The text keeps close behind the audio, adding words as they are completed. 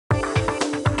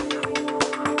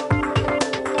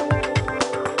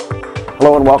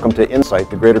Hello and welcome to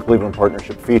Insight, the Greater Cleveland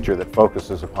Partnership feature that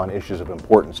focuses upon issues of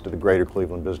importance to the Greater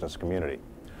Cleveland business community.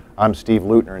 I'm Steve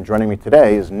Leutner, and joining me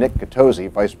today is Nick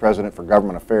Catozzi, Vice President for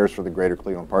Government Affairs for the Greater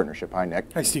Cleveland Partnership. Hi,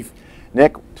 Nick. Hi, Steve.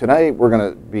 Nick, today we're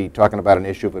going to be talking about an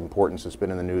issue of importance that's been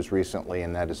in the news recently,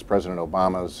 and that is President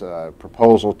Obama's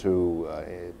proposal to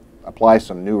apply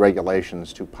some new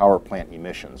regulations to power plant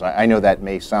emissions. I know that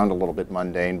may sound a little bit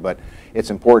mundane, but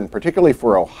it's important, particularly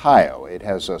for Ohio. It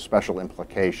has special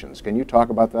implications. Can you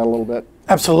talk about that a little bit?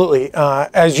 Absolutely.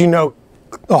 As you know,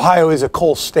 Ohio is a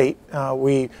coal state.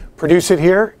 We produce it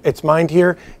here, it's mined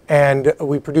here, and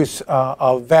we produce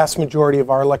a vast majority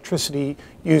of our electricity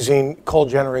using coal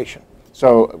generation.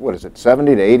 So, what is it,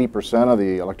 70 to 80% of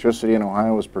the electricity in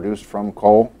Ohio is produced from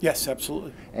coal? Yes,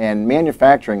 absolutely. And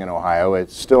manufacturing in Ohio,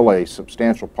 it's still a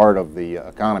substantial part of the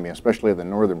economy, especially the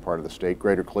northern part of the state,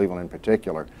 Greater Cleveland in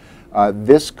particular.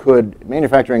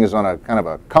 Manufacturing is on a kind of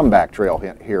a comeback trail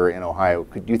here in Ohio.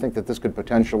 Do you think that this could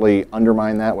potentially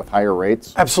undermine that with higher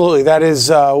rates? Absolutely. That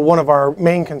is one of our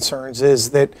main concerns,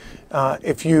 is that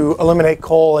if you eliminate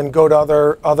coal and go to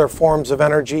other forms of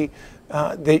energy,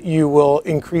 that you will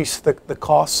increase the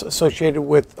costs associated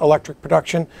with electric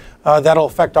production. That'll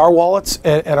affect our wallets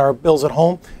and our bills at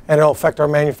home, and it'll affect our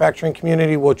manufacturing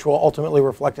community, which will ultimately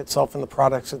reflect itself in the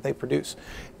products that they produce.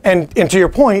 And to your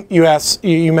point, you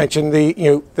mentioned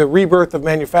the rebirth of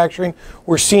manufacturing.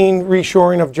 We're seeing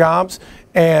reshoring of jobs,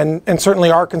 and certainly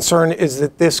our concern is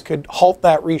that this could halt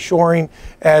that reshoring,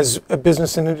 as a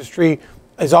business and industry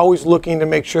is always looking to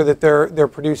make sure that they're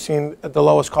producing the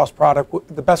lowest cost product,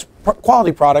 the best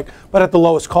quality product, but at the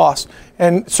lowest cost.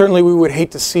 And certainly we would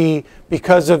hate to see,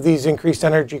 because of these increased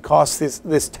energy costs,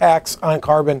 this tax on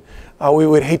carbon, we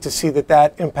would hate to see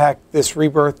that impact this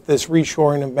rebirth, this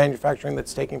reshoring of manufacturing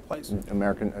that's taking place.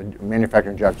 American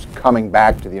manufacturing jobs coming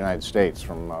back to the United States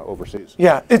from overseas.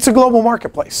 Yeah, it's a global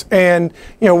marketplace, and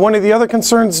one of the other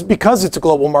concerns, because it's a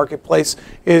global marketplace,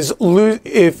 is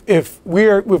if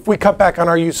we cut back on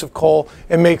our use of coal,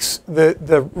 it makes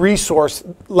the resource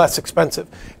less expensive,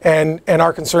 and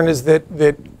our concern is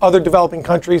that other developing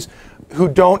countries who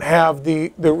don't have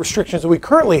the restrictions that we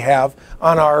currently have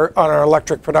on our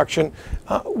electric production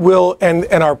will and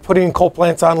are putting coal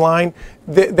plants online,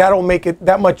 that'll make it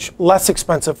that much less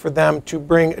expensive for them to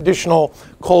bring additional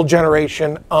coal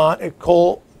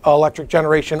electric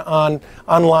generation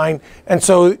online, and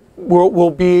so we'll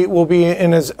be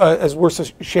in as worse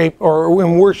a shape, or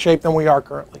in worse shape than we are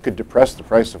currently. Could depress the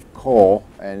price of coal,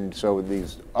 and so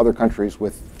these other countries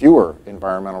with fewer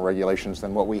environmental regulations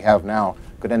than what we have now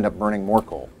could end up burning more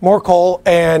coal. More coal,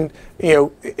 and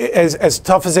as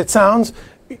tough as it sounds,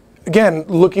 again,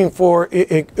 looking for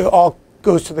it all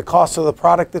goes to the cost of the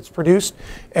product that's produced,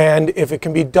 and if it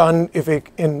can be done,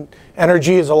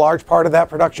 energy is a large part of that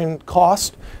production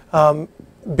cost,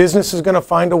 business is going to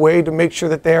find a way to make sure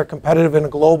that they are competitive in a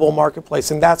global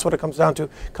marketplace, and that's what it comes down to.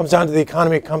 It comes down to the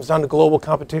economy. It comes down to global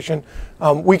competition.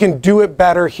 We can do it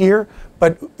better here,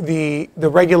 but the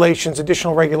regulations,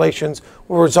 additional regulations,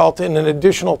 will result in an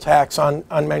additional tax on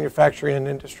manufacturing and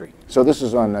industry. So this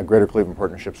is on Greater Cleveland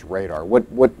Partnership's radar.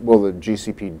 What will the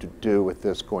GCP do with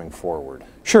this going forward?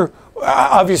 Sure.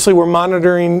 Obviously, we're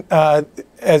monitoring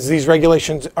as these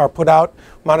regulations are put out,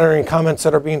 monitoring comments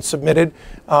that are being submitted.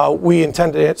 We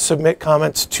intend to submit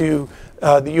comments to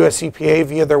the US EPA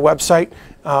via their website.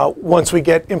 Once we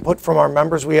get input from our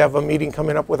members, we have a meeting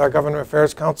coming up with our Government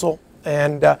Affairs Council,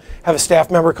 and have a staff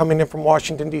member coming in from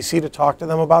Washington, D.C. to talk to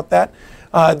them about that.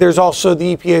 There's also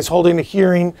the EPA is holding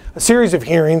a series of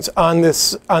hearings on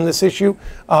this issue,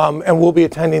 and we'll be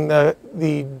attending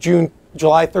the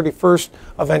July 31st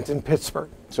event in Pittsburgh.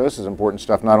 So this is important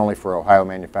stuff, not only for Ohio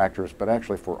manufacturers, but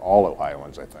actually for all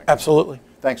Ohioans, I think. Absolutely.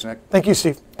 Thanks, Nick. Thank you,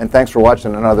 Steve. And thanks for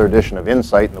watching another edition of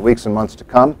Insight. In the weeks and months to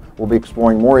come, we'll be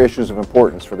exploring more issues of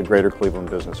importance for the Greater Cleveland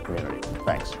business community.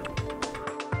 Thanks.